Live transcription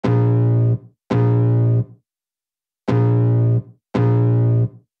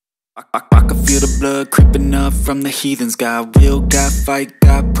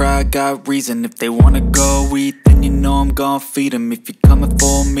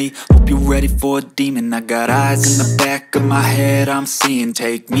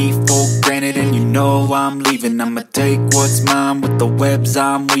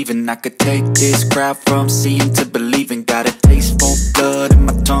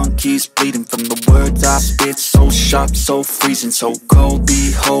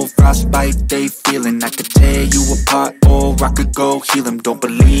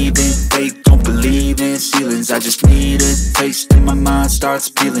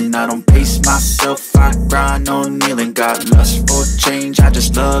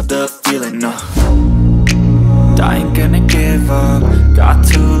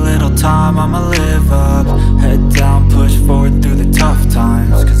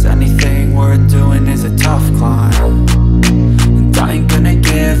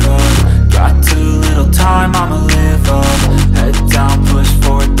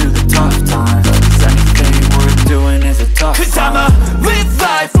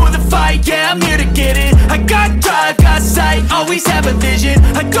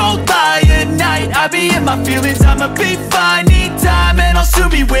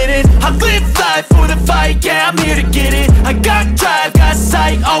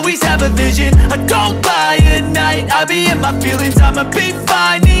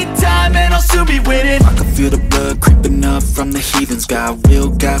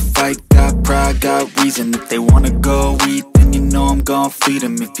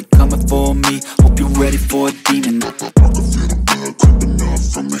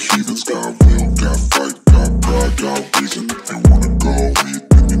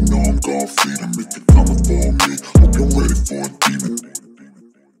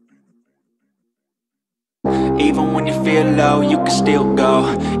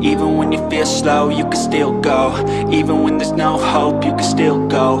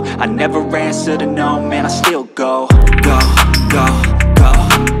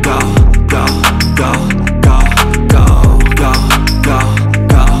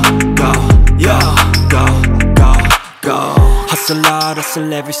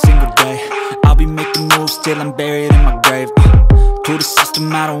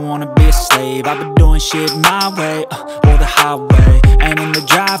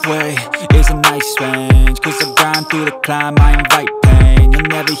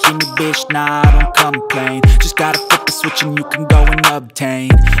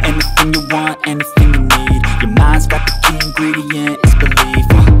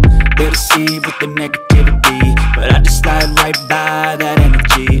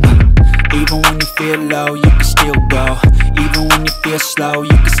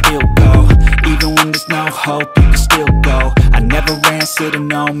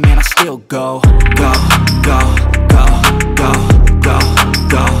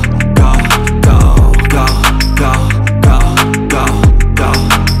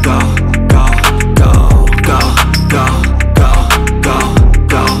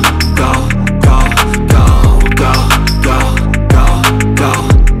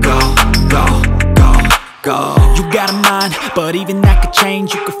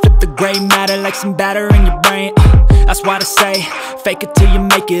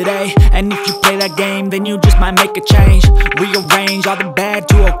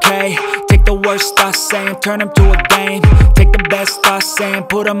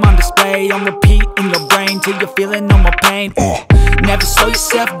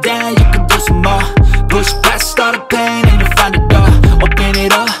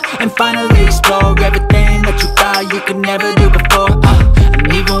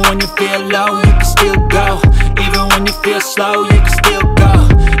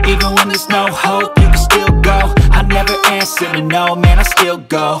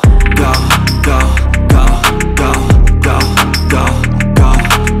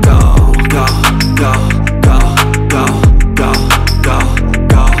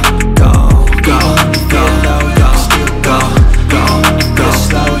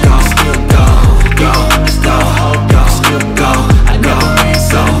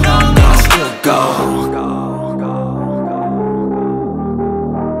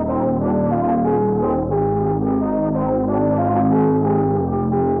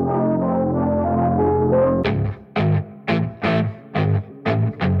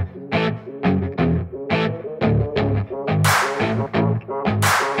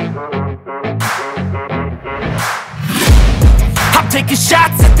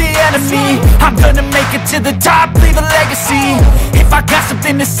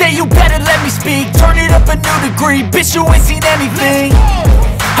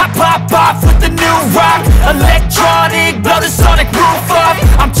I pop off with the new rock, electronic, blow the sonic roof up.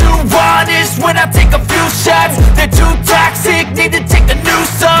 I'm too honest when I take a few shots. They're too toxic, need to take the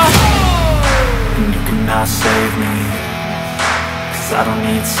noose off. And you cannot save me, cause I don't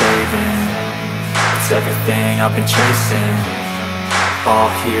need saving. It's everything I've been chasing, all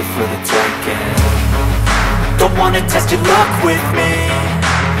here for the taking. Don't wanna test your luck with me,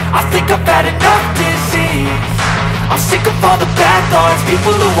 I think I've had enough disease. I'm sick of all the bad thoughts,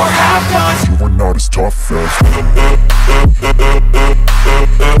 people who are have-nots. You are not as tough as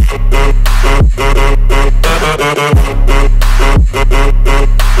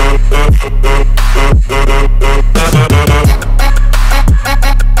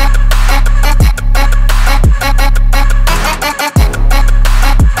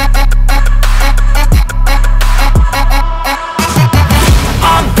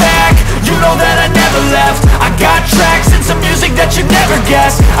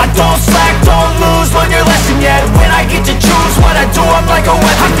I don't slack, don't lose, learn your lesson yet. When I get to choose what I do, I'm like a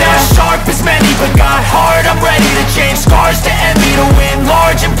weapon. I'm not sharp as many, but got heart. I'm ready to change scars to envy, to win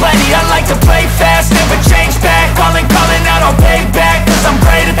large and plenty. I like to play fast, never change back. Calling out, I'll pay back, cause I'm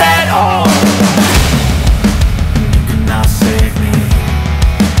great at that. Oh, you cannot save me,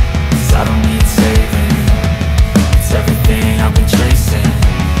 cause I don't need saving. It's everything I've been chasing,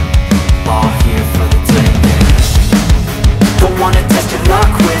 all here for the taking. Don't wanna test your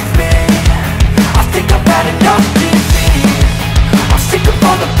luck with me, I think I've had enough disease. I'm sick of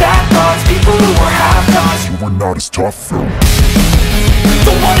all the bad thoughts, people who are have-nots. you are not as tough though.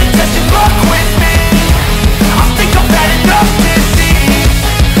 Don't wanna test your luck with me, I think I've had enough disease.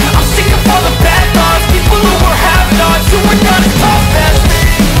 I'm sick of all the bad thoughts, people who are have-nots, who are not as tough as me.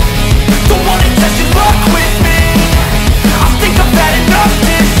 Don't wanna test your luck with me, I think I've had enough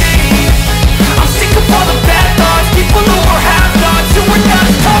disease. I'm sick of all the bad thoughts, people who are have-nots, who are not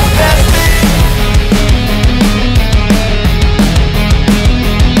as tough as me.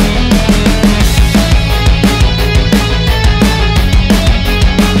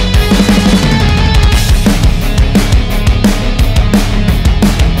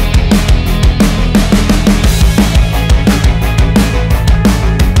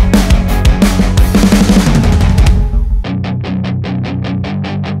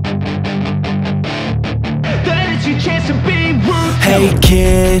 Hey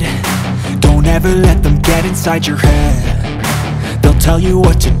kid, don't ever let them get inside your head. They'll tell you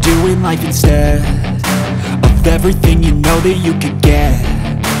what to do in life instead of everything you know that you could get.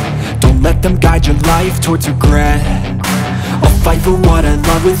 Don't let them guide your life towards regret. I'll fight for what I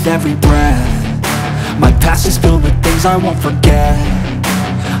love with every breath. My past is filled with things I won't forget.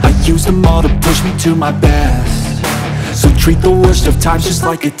 I use them all to push me to my best. So treat the worst of times just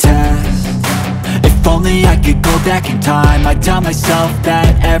like a test. If only I could go back in time, I'd tell myself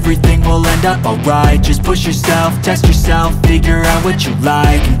that everything will end up alright. Just push yourself, test yourself, figure out what you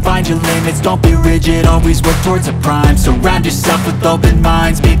like, and find your limits, don't be rigid, always work towards a prime. Surround yourself with open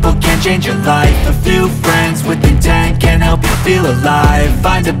minds, people can change your life. A few friends with intent can help you feel alive.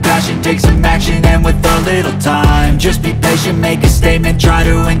 Find a passion, take some action, and with a little time, just be patient, make a statement, try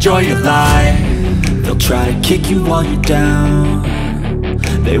to enjoy your life. They'll try to kick you while you're down,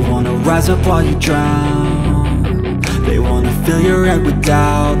 they wanna rise up while you drown. They wanna fill your head with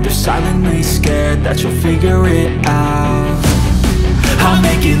doubt. They're silently scared that you'll figure it out. I'll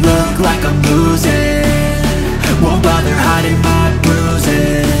make it look like I'm losing, won't bother hiding my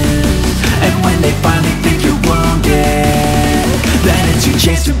bruises. And when they finally think you're wounded, then it's your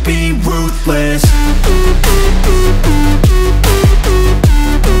chance to be ruthless.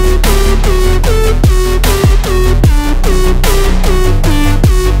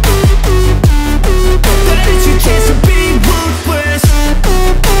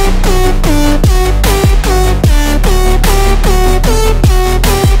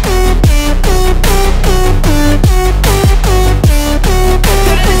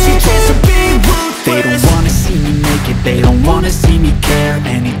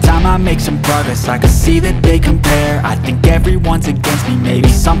 Make some progress, I can see that they compare. I think everyone's against me, maybe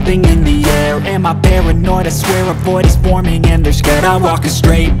something in the air. Am I paranoid? I swear a void is forming and they're scared. I walk a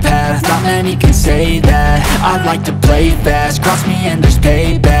straight path, not many can say that. I like to play fast, cross me and there's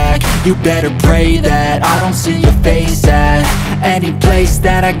payback. You better pray that I don't see your face at any place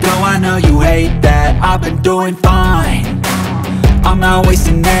that I go. I know you hate that. I've been doing fine, I'm not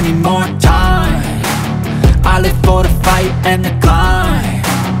wasting any more time. I live for the fight and the climb,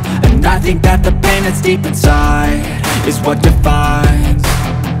 and I think that the pain that's deep inside is what defines.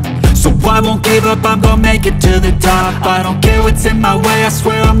 So I won't give up, I'm gonna make it to the top. I don't care what's in my way, I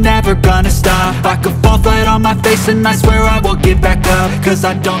swear I'm never gonna stop. I could fall flat on my face face and I swear I will get back up, 'cause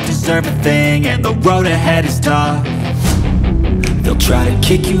I don't deserve a thing and the road ahead is tough. They'll try to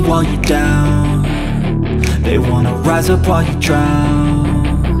kick you while you're down, they wanna rise up while you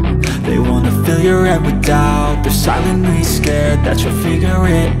drown. They wanna fill your head with doubt, they're silently scared that you'll figure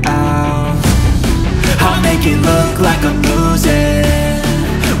it out. I'll make it look like I'm losing,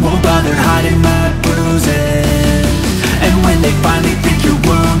 won't bother hiding my bruises. And when they finally think you're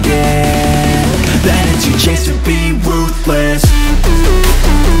wounded, then it's your chance to be ruthless.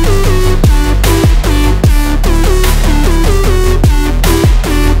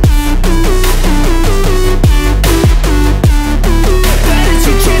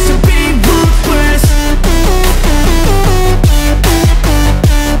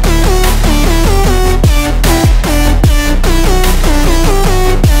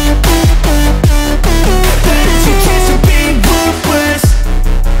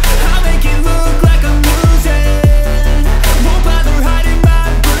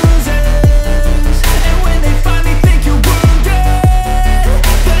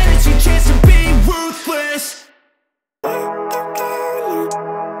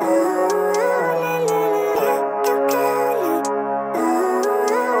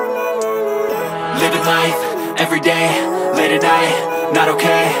 Living life, everyday, late at night, not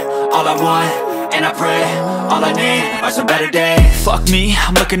okay. All I want, and I pray, all I need are some better days. Fuck me,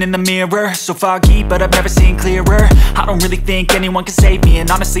 I'm looking in the mirror, so foggy, but I've never seen clearer. I don't really think anyone can save me, and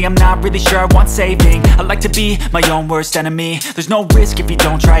honestly I'm not really sure I want saving. I like to be my own worst enemy, there's no risk if you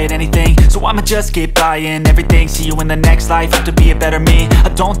don't try at anything. So I'ma just keep buying everything, see you in the next life, hope to be a better me. I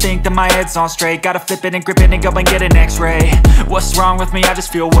don't think that my head's on straight, gotta flip it and grip it and go and get an x-ray. What's wrong with me? I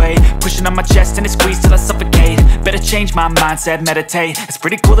just feel weight pushing on my chest and it squeezes till I suffocate. Better change my mindset, meditate. It's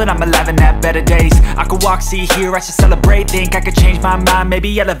pretty cool that I'm alive and have better days. I could walk, see, hear, I should celebrate. Think I could change my mind,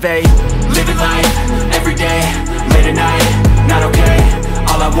 maybe elevate. Living life, everyday, late at night, not okay.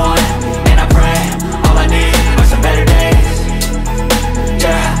 All I want, and I pray, all I need are some better days.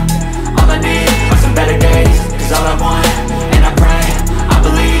 Yeah, all I need are some better days. 'Cause all I want, and I pray, I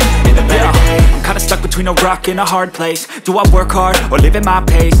believe in the better days. I'm kinda stuck between a rock and a hard place. Do I work hard or live at my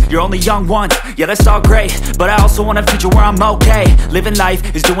pace? You're only young once, yeah that's all great, but I also want a future where I'm okay. Living life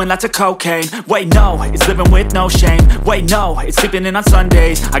is doing lots of cocaine. Wait no, it's living with no shame. Wait no, it's sleeping in on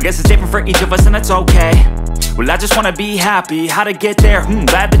Sundays. I guess it's different for each of us and that's okay. Well I just wanna be happy, how to get there?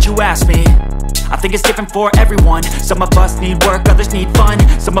 Glad that you asked me. I think it's different for everyone. Some of us need work, others need fun.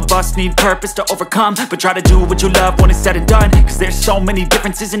 Some of us need purpose to overcome. But try to do what you love when it's said and done, 'cause there's so many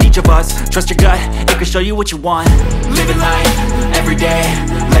differences in each of us. Trust your gut, it can show you what you want. Living life, everyday,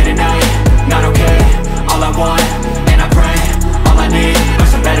 late at night, not okay. All I want, and I pray, all I need are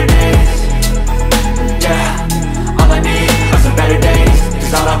some better days. Yeah, all I need are some better days.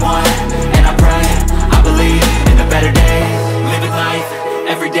 'Cause all I want, and I pray, I believe in the better days. Living life,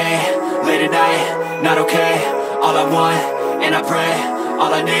 everyday, late at night, not okay. All I want, and I pray,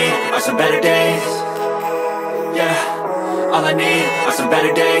 all I need are some better days. Yeah, all I need are some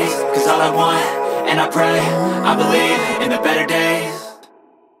better days. 'Cause all I want, and I pray, I believe in the better days.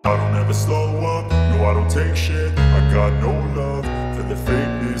 I don't ever slow up, no I don't take shit. I got no love for the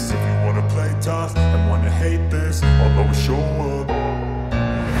fakeness. If you wanna play tough and wanna hate this, I'll always show up.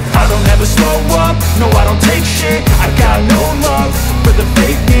 I don't ever slow up, no I don't take shit. I got no love for the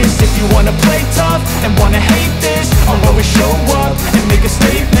fakeness. If you wanna play tough and wanna hate this, I'll always show up and make a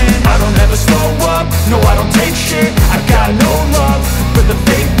statement. I don't ever slow up, no I don't take shit. I got no love for the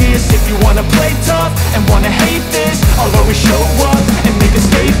fakeness. If you wanna play tough and wanna hate this, I'll always show up and make a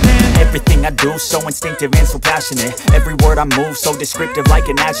statement. Everything I do so instinctive and so passionate. Every word I move so descriptive like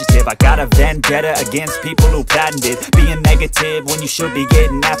an adjective. I got a vendetta against people who patented being negative when you should be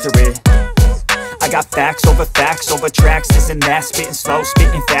getting after it. I got facts over tracks, this and that. Spitting slow,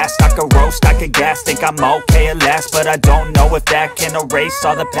 spitting fast, I could roast, I could gas. Think I'm okay at last, but I don't know if that can erase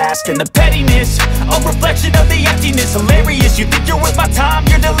all the past. And the pettiness, a reflection of the emptiness. Hilarious, you think you're worth my time,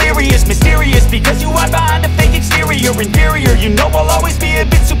 you're delirious. Mysterious, because you hide behind a fake exterior. Inferior, you know I'll always be a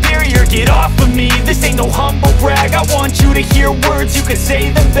bit superior. Get off of me, this ain't no humble brag. I want you to hear words, you can say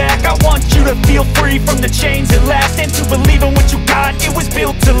them back. I want you to feel free from the chains at last, and to believe in what you got, it was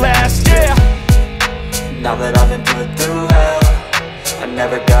built to last, yeah. Now that I've been put through hell, I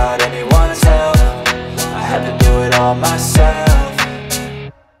never got anyone's help. I had to do it all myself.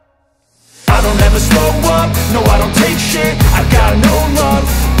 I don't ever slow up, no I don't take shit. I got no love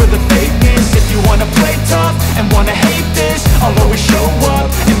for the fakeness. If you wanna play tough and wanna hate this, I'll always show up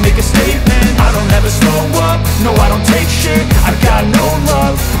and make a statement. I don't ever slow up, no I don't take shit. I got no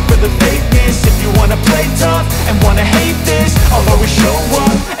love for the fakeness. If you wanna play tough and wanna hate this, I'll always show up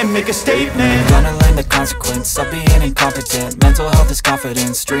and make a statement. Gonna learn the consequence of being incompetent. Mental health is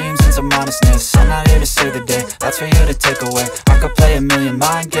confidence, dreams and some honestness. I'm not here to save the day, that's for you to take away. I could play a million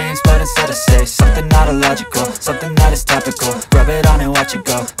mind games, but instead I say something not illogical, something that is topical. Rub it on and watch it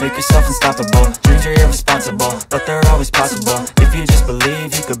go, make yourself unstoppable. Dreams are irresponsible, but they're always possible. If you just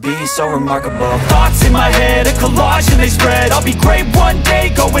believe, you could be so remarkable. Thoughts in my head, a collage and they spread. I'll be great one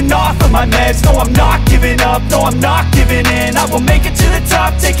day, going off of my meds. No, I'm not giving up, no, I'm not giving in. I will make it to the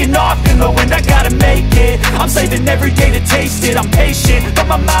top, taking off in the wind. I gotta make it, I'm saving every day to taste it. I'm patient, but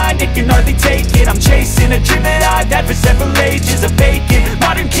my mind, it can hardly take it. I'm chasing a dream that I've had for several ages. A vacant,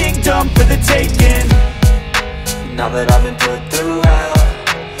 modern kingdom for the taking. Now that I've been put through hell,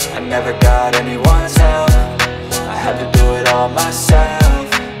 I never got anyone's help. I had to do it all myself.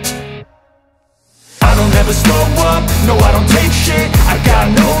 I don't ever slow up, no I don't take shit. I got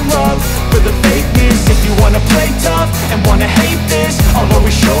no love for the fakeness. If you wanna play tough and wanna hate this, I'll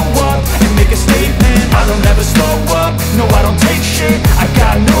always show up and make a statement. I don't ever slow up, no I don't take shit. I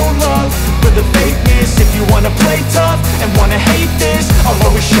got no love for the fakeness. If you wanna play tough and wanna hate this, I'll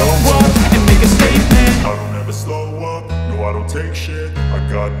always show up and make a statement. I don't ever slow up, no I don't take shit. I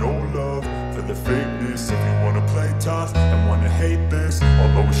got no love for the fakeness. If you wanna play tough and wanna hate this,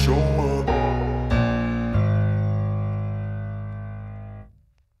 I'll always show up.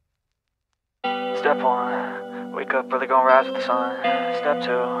 Step 1, wake up early, gon' rise with the sun. Step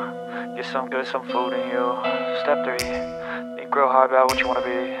 2, get some good, some food in you. Step 3, think real hard about what you wanna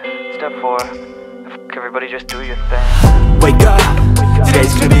be. Step 4, fuck everybody, just do your thing. Wake up,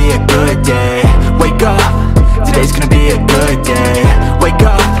 today's gonna be a good day. Wake up, today's gonna be a good day. Wake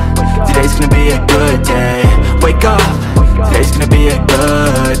up, today's gonna be a good day. Wake up, today's gonna be a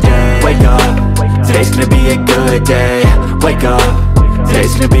good day. Wake up, today's gonna be a good day. Wake up,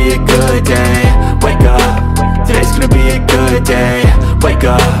 today's gonna be a good day. Wake up, today's gonna be a good day. Wake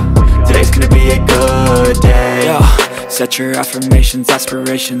up, today's gonna be a good day. Yo, set your affirmations,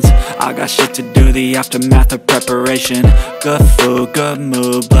 aspirations. I got shit to do, the aftermath of preparation. Good food, good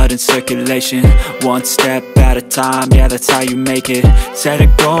mood, blood in circulation. One step at a time, yeah, that's how you make it. Set a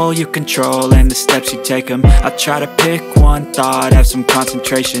goal you control and the steps you take them. I try to pick one thought, have some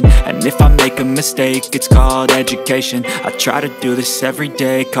concentration. And if I make a mistake, it's called education. I try to do this every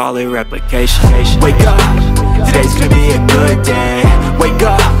day, call it replication. Wake up, today's gonna be a good day. Wake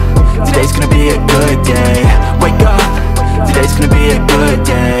up, today's gonna be a good day. Wake up, today's gonna be a good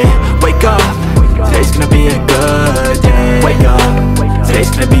day. Wake up, today's gonna be a good day. Wake up, today's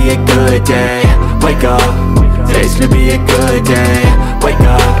gonna be a good day. Wake up, today's gonna be a good day. Wake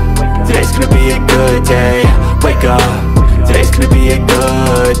up, today's gonna be a good day. Wake up, today's gonna be a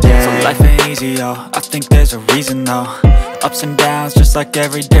good day. So life ain't easy, yo, I think there's a reason though. Ups and downs, just like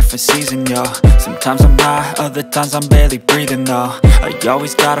every different season, yo. Sometimes I'm high, other times I'm barely breathing, though. I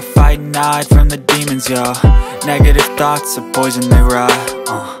always gotta fight and hide from the demons, yo. Negative thoughts are poison, they rot.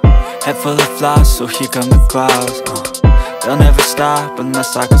 Head full of flies, so here come the clouds. They'll never stop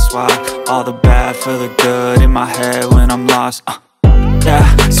unless I can swap all the bad for the good in my head when I'm lost. Yeah,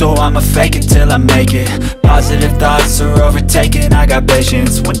 so I'ma fake it till I make it. Positive thoughts are overtaken, I got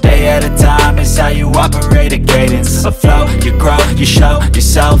patience. One day at a time is how you operate a cadence. A flow, you grow, you show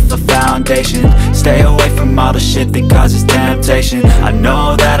yourself a foundation. Stay away from all the shit that causes temptation. I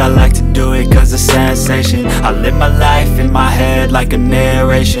know that I like to do it cause it's sensation. I live my life in my head like a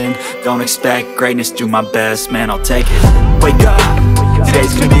narration. Don't expect greatness, do my best, man, I'll take it. Wake up,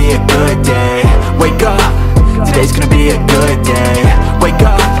 today's gonna be a good day. Wake up, today's gonna be a good day. Wake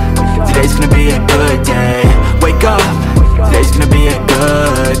up, today's gonna be a good day. Wake up, today's gonna be a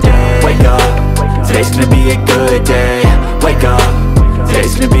good day. Wake up, today's gonna be a good day. Wake up,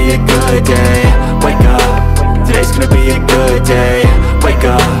 today's gonna be a good day. Wake up, today's gonna be a good day. Wake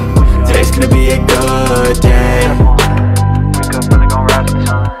up, today's gonna be a good day. Wake up, really gon' rise with the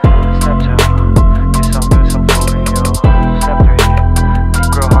sun. Step 2, get some good, some food in you. Step 3,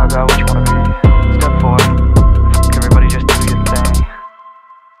 think real hard about what you wanna be. Step 4, everybody just do your thing.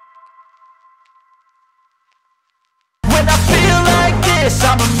 When I feel like this,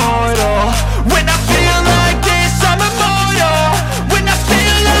 I'm immortal.